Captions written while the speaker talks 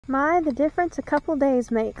the difference a couple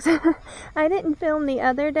days makes. I didn't film the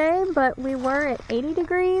other day, but we were at 80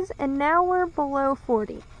 degrees and now we're below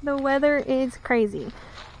 40. The weather is crazy,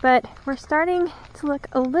 but we're starting to look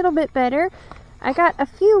a little bit better. I got a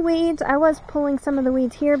few weeds. I was pulling some of the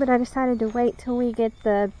weeds here, but I decided to wait till we get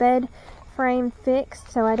the bed frame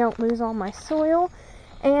fixed so I don't lose all my soil.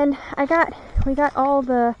 And we got all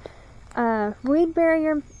the weed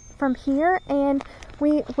barrier from here, and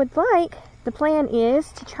we would like, the plan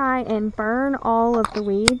is to try and burn all of the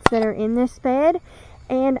weeds that are in this bed.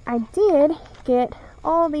 And I did get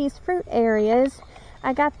all these fruit areas,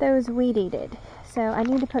 I got those weed-eated. So I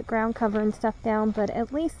need to put ground cover and stuff down, but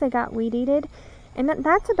at least they got weed-eated. And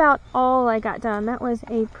that's about all I got done. That was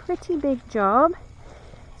a pretty big job.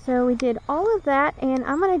 So we did all of that, and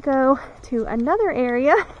I'm going to go to another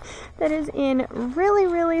area that is in really,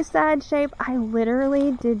 really sad shape. I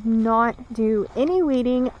literally did not do any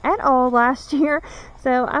weeding at all last year.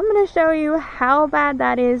 So I'm going to show you how bad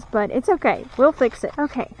that is, but it's okay. We'll fix it.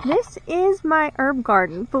 Okay, this is my herb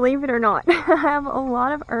garden, believe it or not. I have a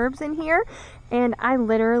lot of herbs in here, and I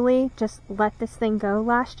literally just let this thing go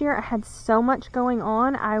last year. I had so much going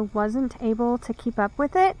on, I wasn't able to keep up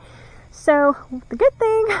with it. So the good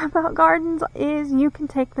thing about gardens is you can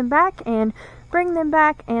take them back and bring them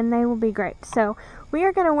back and they will be great. So we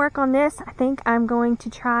are going to work on this. I think I'm going to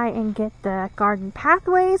try and get the garden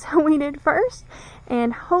pathways weeded first,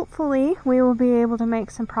 and hopefully we will be able to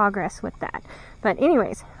make some progress with that. But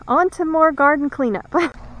anyways, on to more garden cleanup.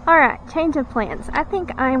 Alright, change of plans. I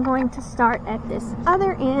think I'm going to start at this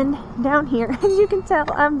other end down here. As you can tell,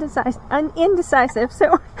 I'm indecisive,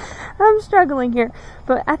 so I'm struggling here.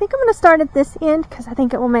 But I think I'm going to start at this end because I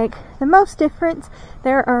think it will make the most difference.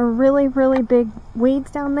 There are really, really big weeds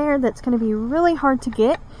down there that's going to be really hard to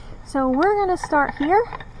get. So we're going to start here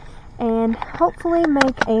and hopefully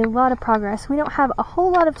make a lot of progress. We don't have a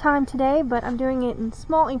whole lot of time today, but I'm doing it in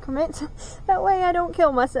small increments. That way I don't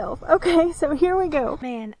kill myself. Okay, so here we go.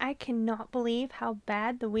 Man, I cannot believe how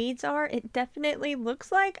bad the weeds are. It definitely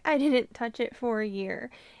looks like I didn't touch it for a year.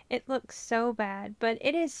 It looks so bad, but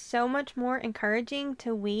it is so much more encouraging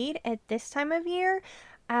to weed at this time of year.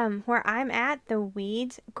 Where I'm at, the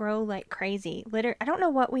weeds grow like crazy. I don't know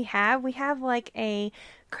what we have. We have like a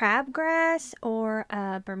crabgrass or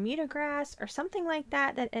a Bermuda grass or something like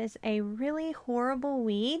that that is a really horrible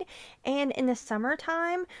weed. And in the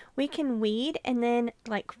summertime, we can weed and then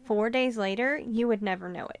like 4 days later, you would never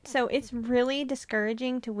know it. So it's really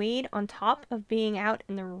discouraging to weed on top of being out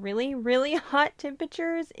in the really, really hot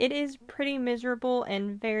temperatures. It is pretty miserable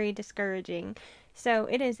and very discouraging. So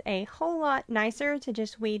it is a whole lot nicer to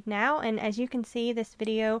just weed now, and as you can see, this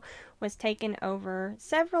video was taken over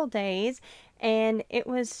several days, and it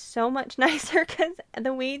was so much nicer because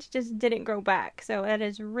the weeds just didn't grow back. So that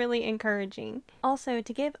is really encouraging. Also,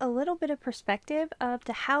 to give a little bit of perspective of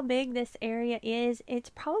to how big this area is, it's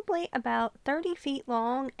probably about 30 feet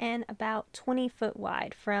long and about 20 foot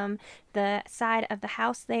wide from the side of the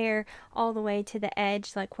house there all the way to the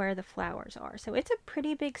edge, like where the flowers are. So it's a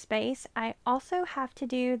pretty big space. I also have to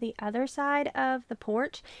do the other side of the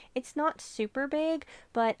porch. It's not super big,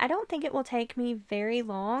 but I don't think it will take me very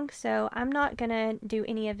long, so I'm not gonna do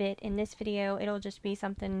any of it in this video. It'll just be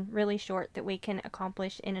something really short that we can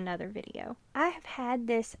accomplish in another video. I have had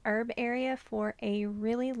this herb area for a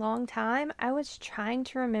really long time. I was trying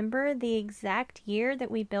to remember the exact year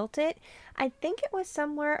that we built it. I think it was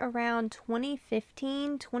somewhere around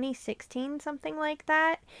 2015, 2016, something like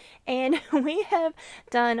that. And we have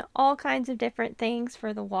done all kinds of different things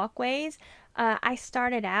for the walkways. I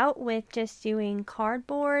started out with just doing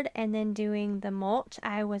cardboard and then doing the mulch.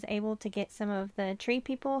 I was able to get some of the tree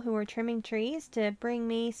people who were trimming trees to bring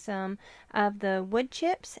me some of the wood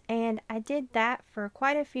chips, and I did that for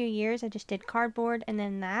quite a few years. I just did cardboard and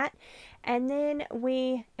then that. And then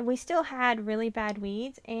we still had really bad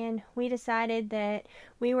weeds, and we decided that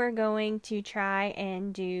we were going to try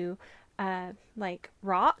and do like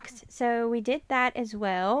rocks. So we did that as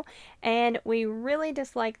well, and we really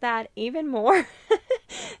disliked that even more.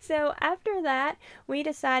 So after that, we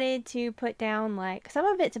decided to put down, like, some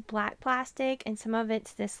of it's black plastic and some of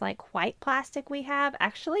it's this like white plastic we have.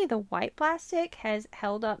 Actually, the white plastic has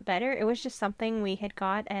held up better. It was just something we had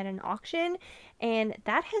got at an auction, and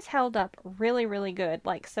that has held up really, really good,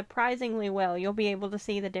 like surprisingly well. You'll be able to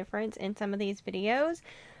see the difference in some of these videos.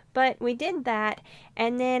 But we did that,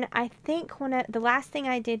 and then I think the last thing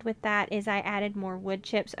I did with that is I added more wood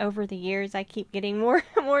chips over the years. I keep getting more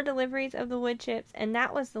more deliveries of the wood chips, and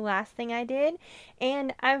that was the last thing I did.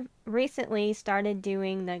 And I've recently started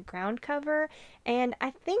doing the ground cover, and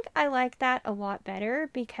I think I like that a lot better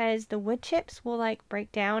because the wood chips will like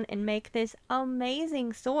break down and make this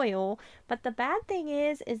amazing soil. But the bad thing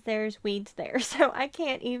is there's weeds there, so I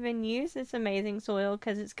can't even use this amazing soil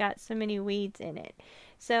because it's got so many weeds in it.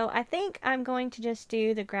 So I think I'm going to just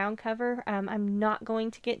do the ground cover. I'm not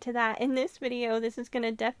going to get to that in this video. This is going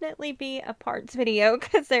to definitely be a parts video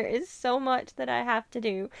because there is so much that I have to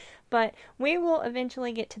do. But we will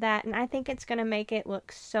eventually get to that, and I think it's going to make it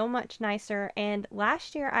look so much nicer. And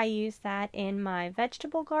last year I used that in my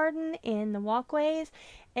vegetable garden in the walkways,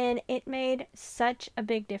 and it made such a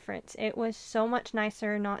big difference. It was so much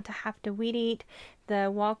nicer not to have to weed eat the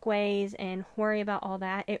walkways and worry about all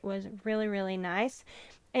that. It was really, really nice.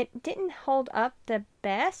 It didn't hold up the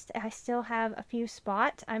best. I still have a few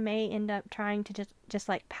spots. I may end up trying to just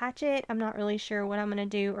like patch it. I'm not really sure what I'm going to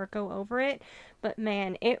do or go over it. But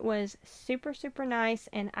man, it was super, super nice,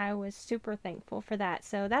 and I was super thankful for that.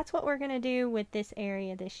 So that's what we're going to do with this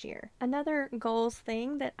area this year. Another goals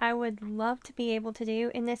thing that I would love to be able to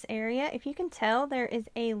do in this area, if you can tell, there is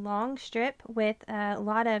a long strip with a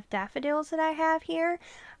lot of daffodils that I have here.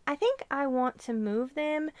 I think I want to move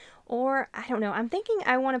them, or I don't know, I'm thinking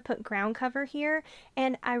I want to put ground cover here,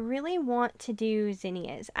 and I really want to do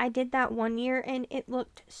zinnias. I did that one year and it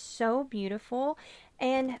looked so beautiful.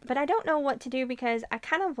 But I don't know what to do because I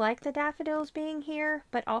kind of like the daffodils being here,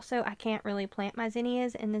 but also I can't really plant my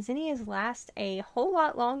zinnias, and the zinnias last a whole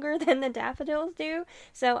lot longer than the daffodils do,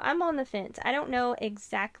 so I'm on the fence. I don't know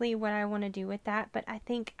exactly what I want to do with that, but I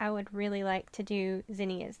think I would really like to do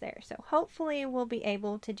zinnias there, so hopefully we'll be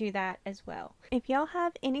able to do that as well. If y'all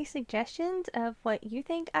have any suggestions of what you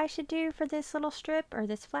think I should do for this little strip or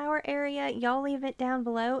this flower area, y'all leave it down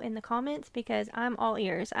below in the comments because I'm all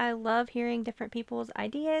ears. I love hearing different people's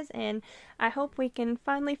ideas, and I hope we can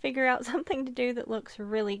finally figure out something to do that looks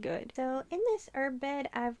really good. So in this herb bed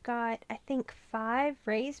I've got I think 5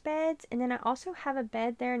 raised beds, and then I also have a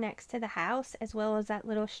bed there next to the house as well as that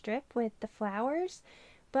little strip with the flowers.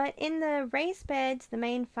 But in the raised beds, the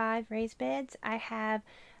main 5 raised beds, I have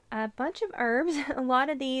a bunch of herbs. A lot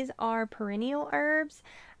of these are perennial herbs.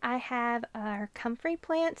 I have our comfrey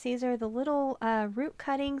plants. These are the little root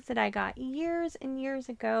cuttings that I got years and years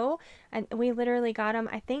ago. And we literally got them,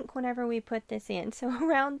 I think, whenever we put this in. So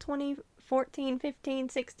around 2014, 15,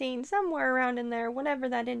 16, somewhere around in there, whatever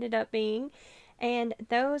that ended up being. And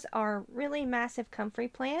those are really massive comfrey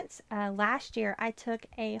plants. Last year I took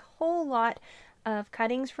a whole lot of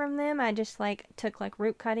cuttings from them. I just took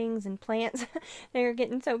root cuttings and plants. They were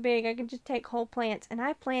getting so big I could just take whole plants, and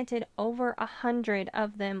I planted over 100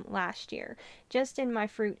 of them last year just in my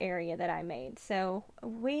fruit area that I made. So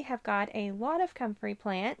we have got a lot of comfrey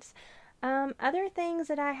plants. Other things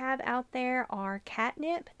that I have out there are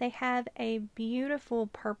catnip. They have a beautiful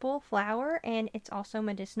purple flower, and it's also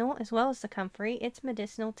medicinal as well as the comfrey. It's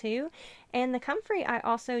medicinal too. And the comfrey I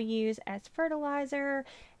also use as fertilizer,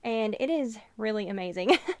 and it is really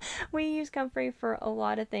amazing. We use comfrey for a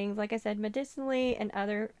lot of things, like I said, medicinally and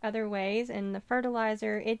other ways, and the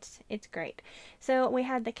fertilizer, it's great. So we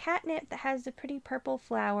have the catnip that has the pretty purple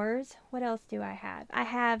flowers. What else do I have? I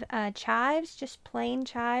have chives, just plain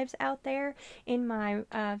chives out there. In my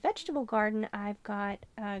vegetable garden, I've got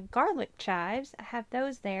garlic chives. I have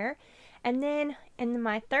those there. And then in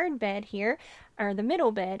my third bed here, or the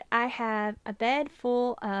middle bed, I have a bed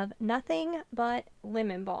full of nothing but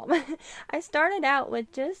lemon balm. I started out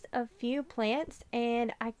with just a few plants,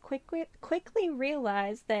 and I quickly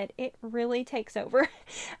realized that it really takes over.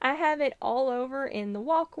 I have it all over in the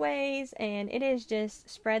walkways, and it is just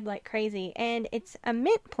spread like crazy. And it's a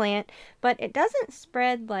mint plant, but it doesn't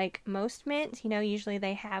spread like most mints. You know, usually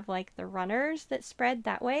they have like the runners that spread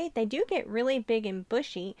that way. They do get really big and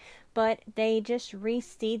bushy, but they just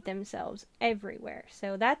reseed themselves everywhere.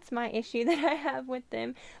 So that's my issue that I have with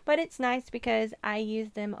them. But it's nice because I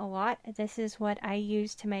use them a lot. This is what I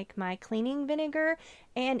use to make my cleaning vinegar,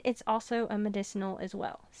 and it's also a medicinal as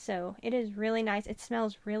well. So it is really nice. It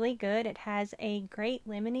smells really good. It has a great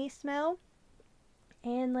lemony smell.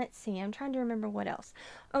 And let's see, I'm trying to remember what else.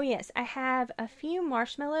 Oh yes, I have a few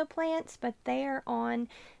marshmallow plants, but they are on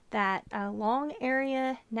that long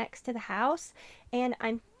area next to the house, and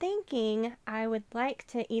I'm thinking I would like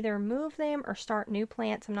to either move them or start new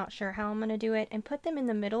plants. I'm not sure how I'm going to do it, and put them in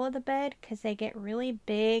the middle of the bed because they get really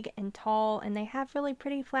big and tall and they have really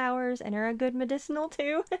pretty flowers and are a good medicinal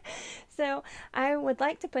too. So I would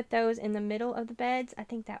like to put those in the middle of the beds. I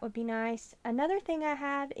think that would be nice. Another thing I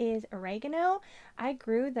have is oregano. I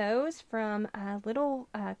grew those from little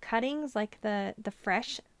cuttings, like the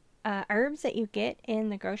fresh herbs that you get in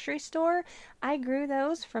the grocery store. I grew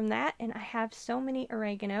those from that, and I have so many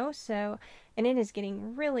oregano, so, and it is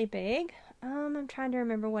getting really big. I'm trying to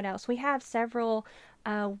remember what else. We have several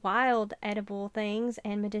wild edible things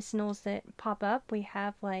and medicinals that pop up. We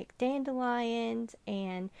have like dandelions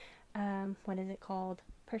and what is it called?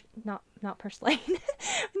 Not purslane.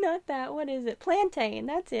 Not that. What is it? Plantain.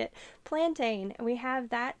 That's it. Plantain. We have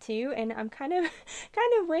that too, and I'm kind of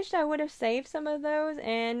wished I would have saved some of those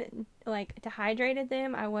and like dehydrated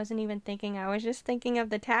them. I wasn't even thinking. I was just thinking of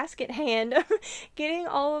the task at hand of getting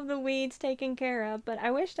all of the weeds taken care of. But I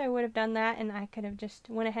wished I would have done that, and I could have just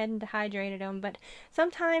went ahead and dehydrated them. But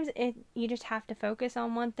sometimes you just have to focus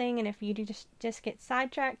on one thing, and if you just get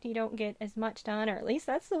sidetracked, you don't get as much done, or at least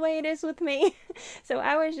that's the way it is with me. So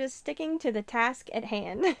I was just sticking to the task at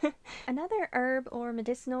hand. Another herb or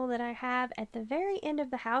medicinal that I have at the very end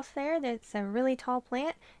of the house there, that's a really tall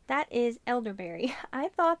plant, that is elderberry. I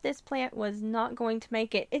thought this plant was not going to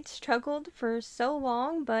make it. It struggled for so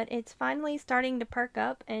long, but it's finally starting to perk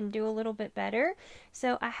up and do a little bit better.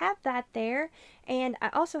 So I have that there, and I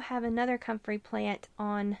also have another comfrey plant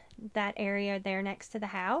on that area there next to the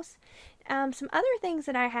house. Some other things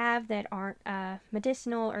that I have that aren't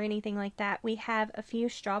medicinal or anything like that, we have a few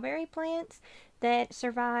strawberry plants that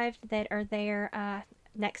survived that are there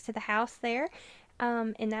next to the house there,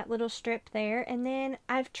 in that little strip there. And then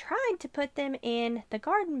I've tried to put them in the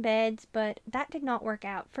garden beds, but that did not work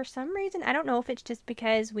out. For some reason, I don't know if it's just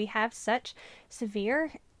because we have such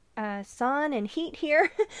severe sun and heat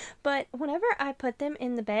here, but whenever I put them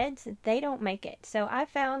in the beds, they don't make it. So I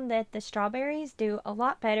found that the strawberries do a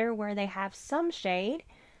lot better where they have some shade.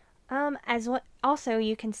 Also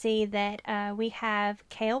you can see that we have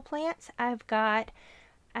kale plants.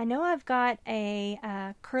 I know I've got a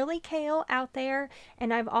curly kale out there,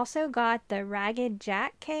 and I've also got the ragged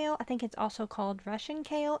jack kale. I think it's also called Russian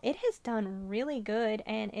kale. It has done really good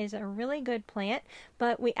and is a really good plant,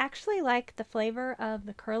 but we actually like the flavor of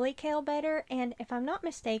the curly kale better, and if I'm not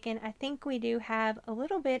mistaken, I think we do have a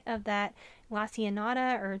little bit of that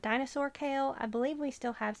Lanceolata or dinosaur kale. I believe we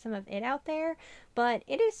still have some of it out there, but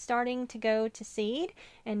it is starting to go to seed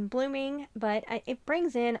and blooming, but it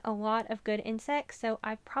brings in a lot of good insects, so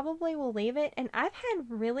I probably will leave it. And I've had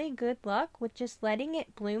really good luck with just letting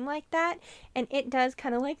it bloom like that, and it does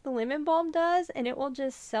kind of like the lemon balm does, and it will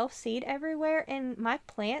just self-seed everywhere. And my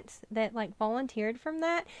plants that like volunteered from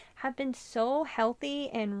that have been so healthy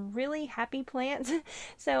and really happy plants.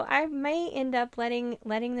 So I may end up letting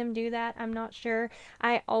them do that. I'm not sure.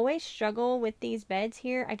 I always struggle with these beds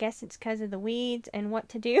here. I guess it's because of the weeds and what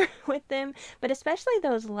to do with them, but especially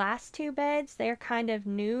those last two beds, they're kind of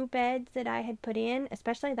new beds that I had put in,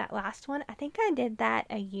 especially that last one. I think I did that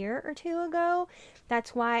a year or two ago.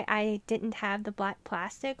 That's why I didn't have the black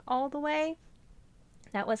plastic all the way.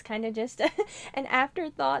 That was kind of just an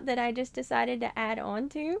afterthought that I just decided to add on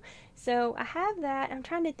to. So I have that. I'm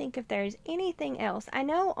trying to think if there's anything else. I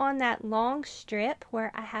know on that long strip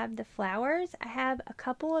where I have the flowers, I have a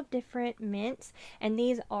couple of different mints, and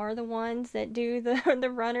these are the ones that do the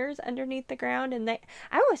runners underneath the ground. And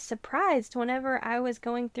I was surprised whenever I was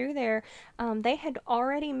going through there. They had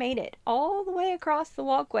already made it all the way across the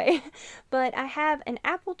walkway. But I have an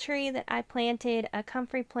apple tree that I planted a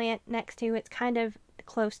comfrey plant next to. It's kind of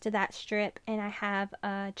close to that strip, and I have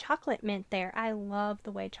a chocolate mint there. I love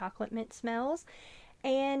the way chocolate mint smells.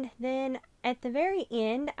 And then at the very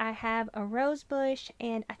end, I have a rose bush,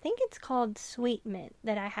 and I think it's called sweet mint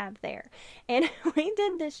that I have there. And we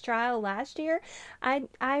did this trial last year.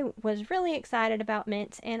 I was really excited about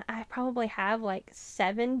mints, and I probably have like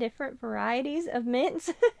 7 different varieties of mints.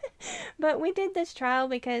 But we did this trial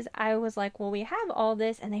because I was like, well, we have all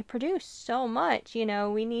this and they produce so much,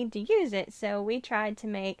 we need to use it. So we tried to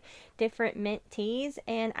make different mint teas,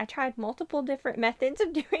 and I tried multiple different methods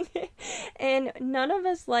of doing it, and none of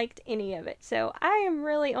us liked any of it. So I am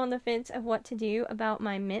really on the fence of what to do about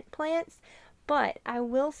my mint plants. But I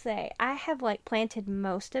will say I have like planted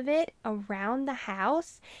most of it around the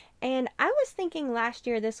house, and I was thinking last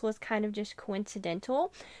year this was kind of just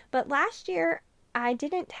coincidental, but last year I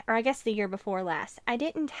didn't, or I guess the year before last, I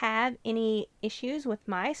didn't have any issues with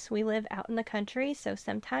mice. We live out in the country, so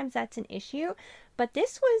sometimes that's an issue. But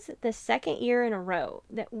this was the second year in a row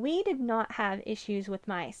that we did not have issues with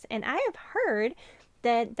mice. And I have heard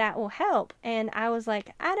that that will help. And I was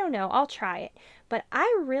like, I don't know, I'll try it. But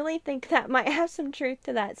I really think that might have some truth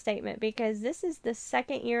to that statement, because this is the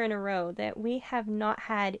second year in a row that we have not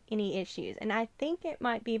had any issues. And I think it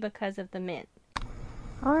might be because of the mint.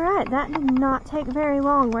 Alright, that did not take very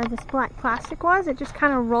long where this black plastic was. It just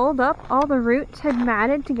kind of rolled up. All the roots had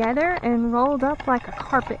matted together and rolled up like a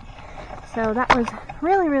carpet. So that was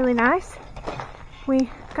really, really nice. We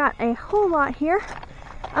got a whole lot here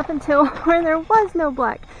up until where there was no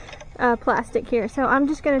black plastic here. So I'm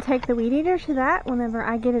just going to take the weed eater to that whenever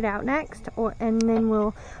I get it out next, and then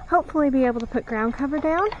we'll hopefully be able to put ground cover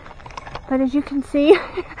down. But as you can see,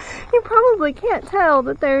 you probably can't tell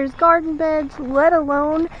that there's garden beds, let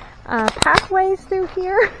alone pathways through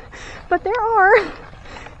here, but there are.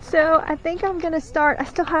 So I think I'm going to start, I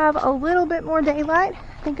still have a little bit more daylight.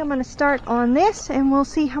 I think I'm going to start on this, and we'll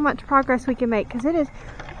see how much progress we can make, because it is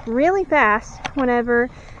really fast whenever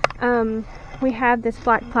we have this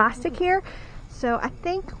black plastic here. So I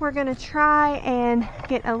think we're going to try and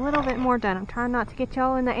get a little bit more done. I'm trying not to get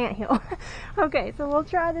y'all in the anthill. Okay, so we'll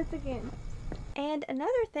try this again. And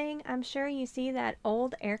another thing, I'm sure you see that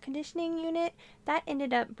old air conditioning unit that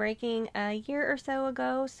ended up breaking a year or so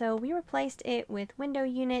ago. So we replaced it with window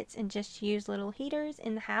units and just used little heaters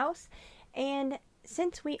in the house. And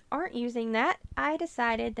since we aren't using that, I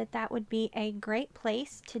decided that that would be a great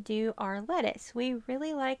place to do our lettuce. We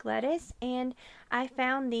really like lettuce, and I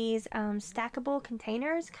found these stackable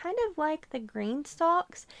containers, kind of like the green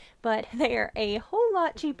stalks, but they're a whole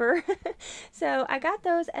lot cheaper. So I got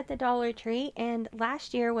those at the Dollar Tree, and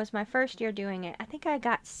last year was my first year doing it. I think I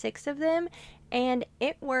got 6 of them, and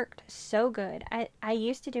it worked so good. I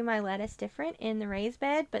used to do my lettuce different in the raised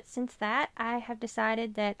bed, but since that, I have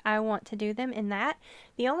decided that I want to do them in that.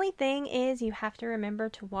 The only thing is you have to remember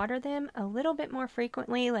to water them a little bit more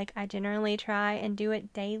frequently. Like, I generally try and do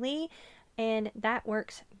it daily, and that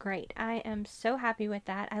works great. I am so happy with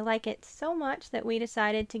that. I like it so much that we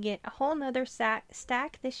decided to get a whole nother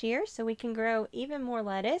stack this year so we can grow even more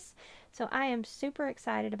lettuce. So I am super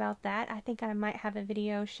excited about that. I think I might have a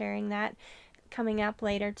video sharing that coming up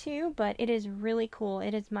later too, but it is really cool.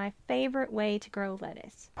 It is my favorite way to grow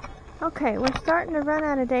lettuce. Okay, we're starting to run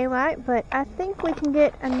out of daylight, but I think we can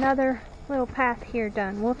get another little path here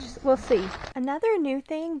done. We'll see. Another new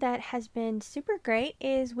thing that has been super great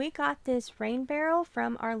is we got this rain barrel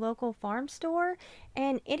from our local farm store,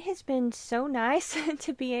 and it has been so nice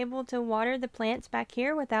to be able to water the plants back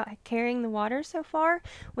here without carrying the water so far.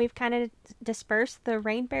 We've kind of dispersed the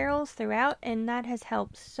rain barrels throughout, and that has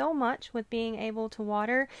helped so much with being able to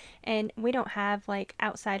water, and we don't have like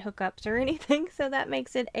outside hookups or anything, so that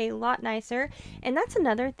makes it a lot nicer. And that's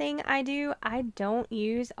another thing I do. I don't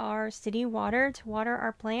use our city water to water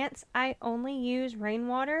our plants. I only use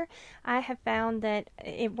rainwater. I have found that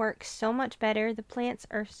it works so much better. The plants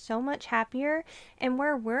are so much happier. And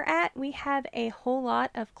where we're at, we have a whole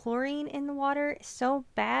lot of chlorine in the water, so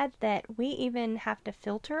bad that we even have to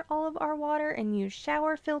filter all of our water and use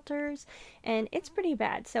shower filters, and it's pretty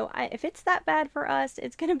bad. So if it's that bad for us,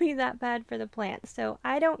 it's going to be that bad for the plants. So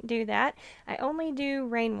I don't do that. I only do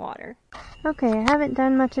rainwater. Okay, I haven't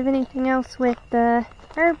done much of anything else with the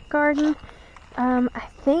herb garden. I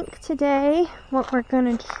think today what we're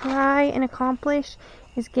going to try and accomplish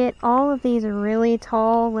is get all of these really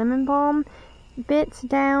tall lemon balm bits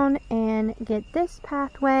down and get this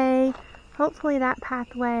pathway, hopefully that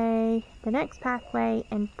pathway, the next pathway,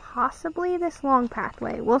 and possibly this long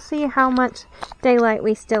pathway. We'll see how much daylight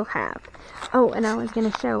we still have. Oh, and I was going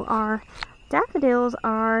to show our daffodils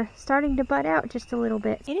are starting to bud out just a little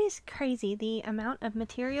bit. It is crazy the amount of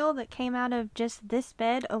material that came out of just this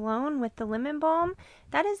bed alone with the lemon balm.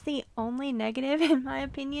 That is the only negative, in my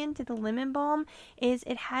opinion, to the lemon balm, is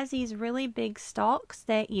it has these really big stalks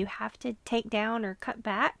that you have to take down or cut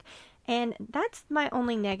back. And that's my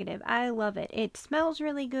only negative. I love it. It smells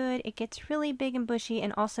really good. It gets really big and bushy,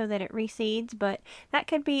 and also that it reseeds, but that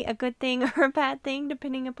could be a good thing or a bad thing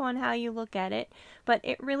depending upon how you look at it. But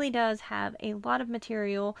it really does have a lot of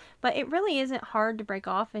material, but it really isn't hard to break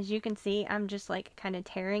off. As you can see, I'm just like kind of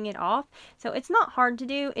tearing it off. So it's not hard to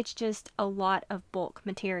do. It's just a lot of bulk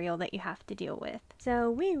material that you have to deal with. So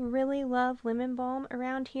we really love lemon balm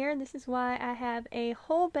around here. This is why I have a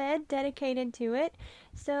whole bed dedicated to it.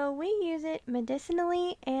 So we use it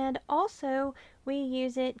medicinally, and also we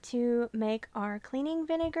use it to make our cleaning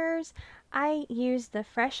vinegars. I use the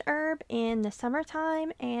fresh herb in the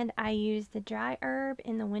summertime and I use the dry herb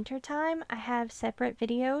in the wintertime. I have separate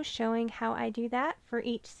videos showing how I do that for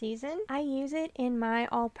each season. I use it in my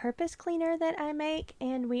all-purpose cleaner that I make,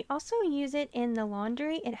 and we also use it in the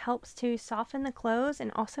laundry. It helps to soften the clothes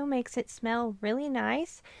and also makes it smell really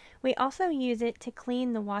nice. We also use it to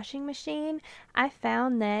clean the washing machine. I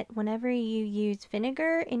found that whenever you use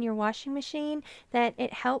vinegar in your washing machine, that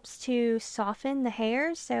it helps to soften the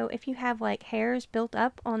hairs. So if you have like hairs built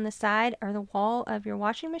up on the side or the wall of your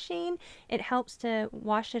washing machine, it helps to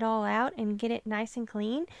wash it all out and get it nice and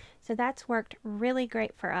clean. So that's worked really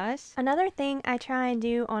great for us. Another thing I try and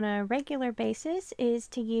do on a regular basis is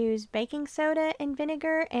to use baking soda and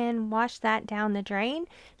vinegar and wash that down the drain.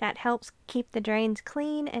 That helps keep the drains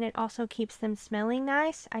clean, and it also keeps them smelling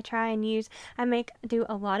nice. I do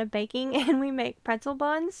a lot of baking and we make pretzel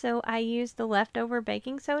buns, so I use the leftover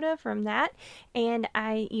baking soda from that and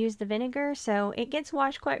I use the vinegar, so it gets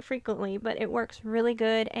washed quite frequently, but it works really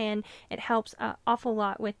good and it helps an awful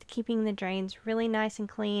lot with keeping the drains really nice and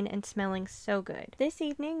clean and smelling so good. This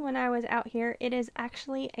evening when I was out here, it is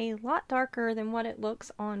actually a lot darker than what it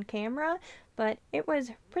looks on camera, but it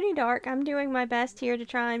was pretty dark. I'm doing my best here to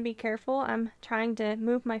try and be careful. I'm trying to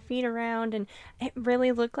move my feet around, and it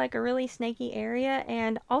really looked like a really snaky area.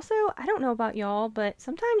 And also, I don't know about y'all, but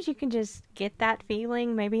sometimes you can just get that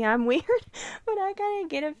feeling. Maybe I'm weird, but I kind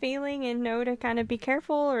of get a feeling and know to kind of be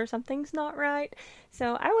careful or something's not right.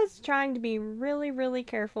 So I was trying to be really, really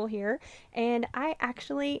careful here, and I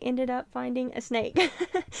actually ended up finding a snake.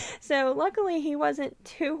 So luckily he wasn't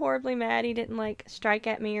too horribly mad. He didn't like strike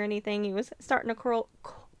at me or anything. He was starting to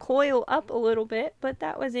coil up a little bit, but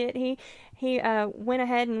that was it. He went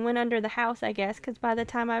ahead and went under the house, I guess, because by the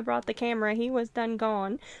time I brought the camera, he was done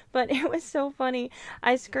gone. But it was so funny.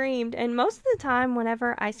 I screamed, and most of the time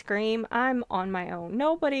whenever I scream, I'm on my own.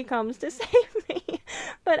 Nobody comes to save me.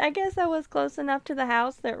 But I guess I was close enough to the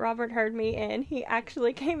house that Robert heard me, and he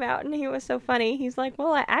actually came out, and he was so funny. He's like,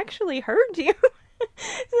 "Well, I actually heard you."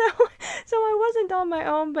 So I wasn't on my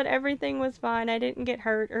own, but everything was fine. I didn't get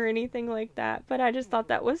hurt or anything like that, but I just thought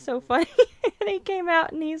that was so funny. And he came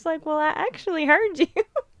out and he's like, "Well, I actually heard you."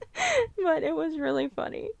 But it was really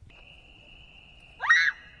funny.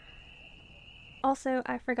 Also,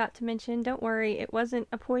 I forgot to mention, don't worry, it wasn't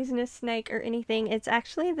a poisonous snake or anything. It's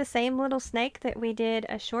actually the same little snake that we did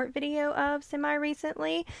a short video of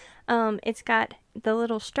semi-recently. It's got the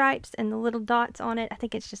little stripes and the little dots on it. I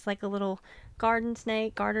think it's just like a little garden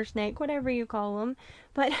snake, garter snake, whatever you call them.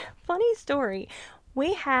 But funny story.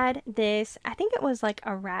 We had this, I think it was like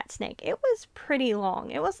a rat snake. It was pretty long.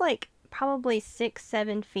 It was like probably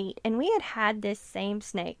 6-7 feet. And we had this same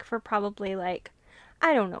snake for probably like,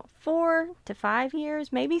 I don't know, 4 to 5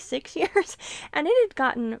 years, maybe 6 years, and it had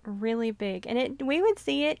gotten really big, and we would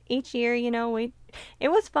see it each year, you know. It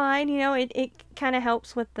was fine, you know. It kind of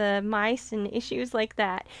helps with the mice and issues like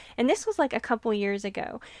that. And this was like a couple years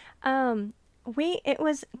ago. It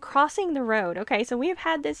was crossing the road. Okay, so we've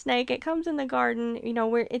had this snake. It comes in the garden, you know,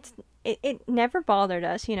 where it never bothered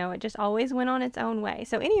us, you know. It just always went on its own way.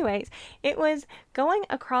 So anyways, it was going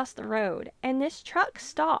across the road, and this truck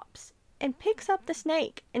stops and picks up the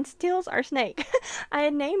snake and steals our snake. I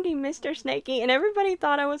had named him Mr. Snakey, and everybody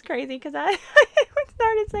thought I was crazy because I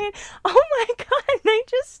started saying, "Oh my god, they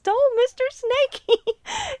just stole Mr. Snakey."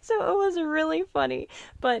 So it was really funny,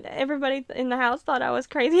 but everybody in the house thought I was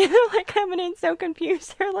crazy. They're like coming in so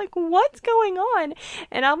confused. They're like, "What's going on?"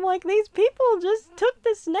 And I'm like, "These people just took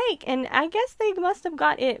the snake," and I guess they must have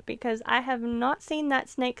got it because I have not seen that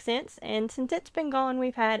snake since, and since it's been gone,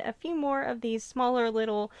 we've had a few more of these smaller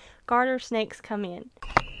little garter snakes come in.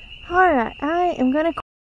 Alright, I am gonna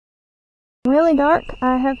really dark.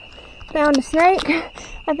 I have found a snake.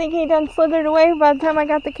 I think he done slithered away by the time I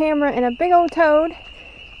got the camera, and a big old toad.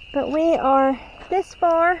 But we are this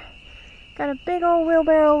far. Got a big old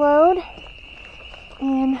wheelbarrow load.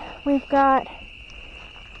 And we've got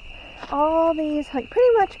all these, like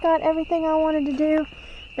pretty much got everything I wanted to do.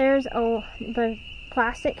 There's, the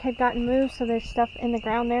plastic had gotten moved, so there's stuff in the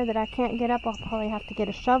ground there that I can't get up. I'll probably have to get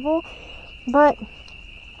a shovel. But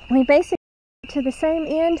we basically to the same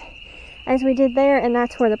end as we did there, and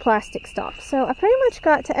that's where the plastic stopped. So I pretty much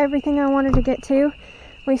got to everything I wanted to get to.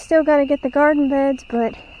 We still got to get the garden beds,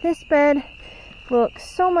 but this bed looks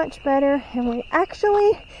so much better, and we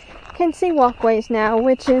actually can see walkways now,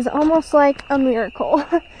 which is almost like a miracle.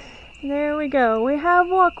 There we go. We have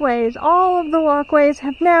walkways. All of the walkways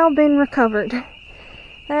have now been recovered.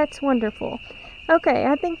 That's wonderful. Okay,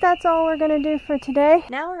 I think that's all we're gonna do for today.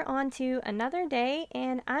 Now we're on to another day,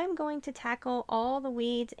 and I'm going to tackle all the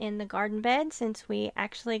weeds in the garden bed since we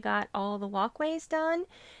actually got all the walkways done.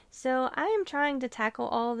 So I am trying to tackle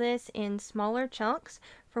all this in smaller chunks.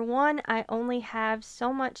 For one, I only have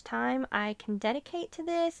so much time I can dedicate to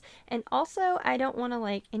this, and also I don't want to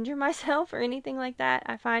like injure myself or anything like that.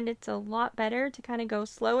 I find it's a lot better to kind of go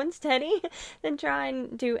slow and steady than try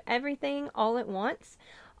and do everything all at once.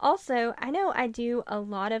 Also, I know I do a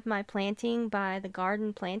lot of my planting by the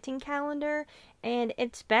garden planting calendar, and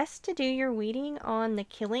it's best to do your weeding on the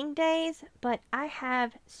killing days, but I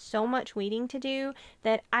have so much weeding to do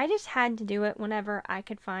that I just had to do it whenever I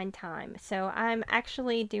could find time. So I'm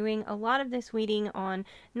actually doing a lot of this weeding on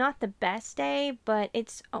not the best day, but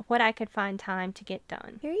it's what I could find time to get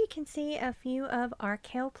done. Here you can see a few of our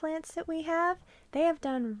kale plants that we have. They have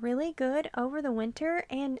done really good over the winter,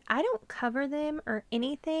 and I don't cover them or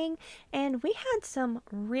anything, and we had some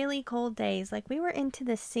really cold days. Like, we were into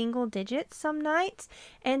the single digits some nights,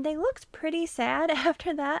 and they looked pretty sad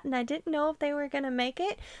after that, and I didn't know if they were gonna make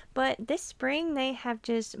it, but this spring they have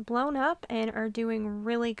just blown up and are doing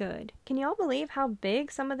really good. Can y'all believe how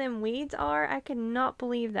big some of them weeds are? I could not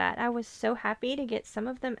believe that. I was so happy to get some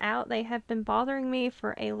of them out. They have been bothering me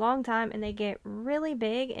for a long time, and they get really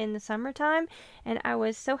big in the summertime, and I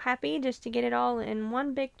was so happy just to get it all in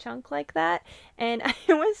one big chunk like that, and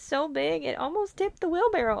it was so big it almost tipped the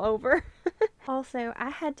wheelbarrow over. Also, I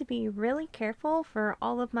had to be really careful for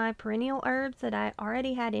all of my perennial herbs that I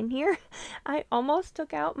already had in here. I almost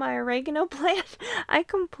took out my oregano plant. I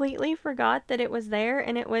completely forgot that it was there,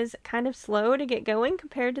 and it was kind of slow to get going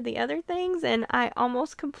compared to the other things, and I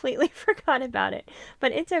almost completely forgot about it.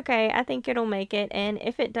 But it's okay, I think it'll make it, and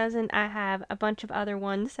if it doesn't, I have a bunch of other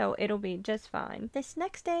ones, so it'll be just fine. This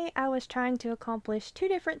next day, I was trying to accomplish two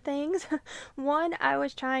different things. One, I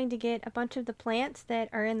was trying to get a bunch of the plants that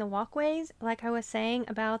are in the walkways. Like I was saying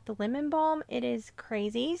about the lemon balm, it is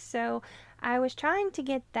crazy, so I was trying to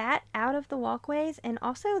get that out of the walkways, and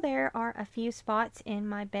also there are a few spots in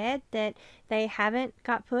my bed that they haven't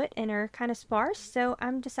got put and are kind of sparse, so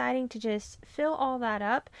I'm deciding to just fill all that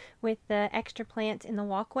up with the extra plants in the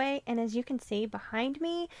walkway. And as you can see behind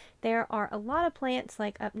me, there are a lot of plants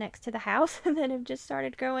like up next to the house that have just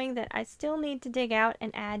started growing that I still need to dig out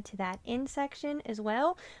and add to that end section as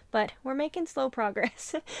well, but we're making slow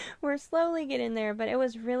progress. We're slowly getting there, but it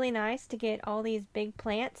was really nice to get all these big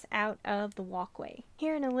plants out of the walkway.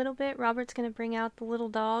 Here in a little bit, Robert's gonna bring out the little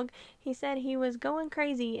dog. He said he was going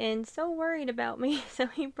crazy and so worried about me, so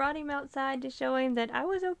he brought him outside to show him that I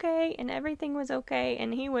was okay and everything was okay,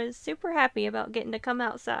 and he was super happy about getting to come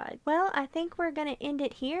outside. Well, I think we're gonna end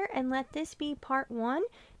it here and let this be part 1.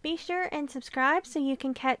 Be sure and subscribe so you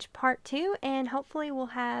can catch part 2, and hopefully we'll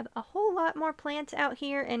have a whole lot more plants out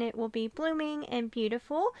here and it will be blooming and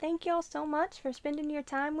beautiful. Thank y'all so much for spending your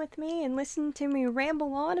time with me and listening to me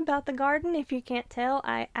ramble on about the garden. If you can't tell,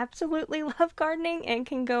 I absolutely love gardening and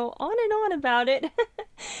can go on and on about it.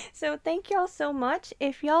 So thank y'all so much.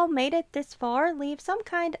 If y'all made it this far, leave some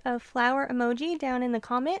kind of flower emoji down in the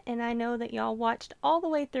comment, and I know that y'all watched all the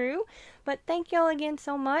way through. But thank y'all again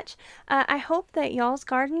so much. I hope that y'all's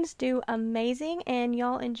gardens do amazing and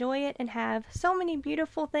y'all enjoy it and have so many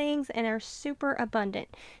beautiful things and are super abundant.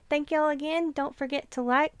 Thank y'all again. Don't forget to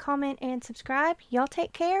like, comment, and subscribe. Y'all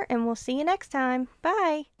take care, and we'll see you next time.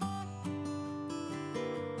 Bye!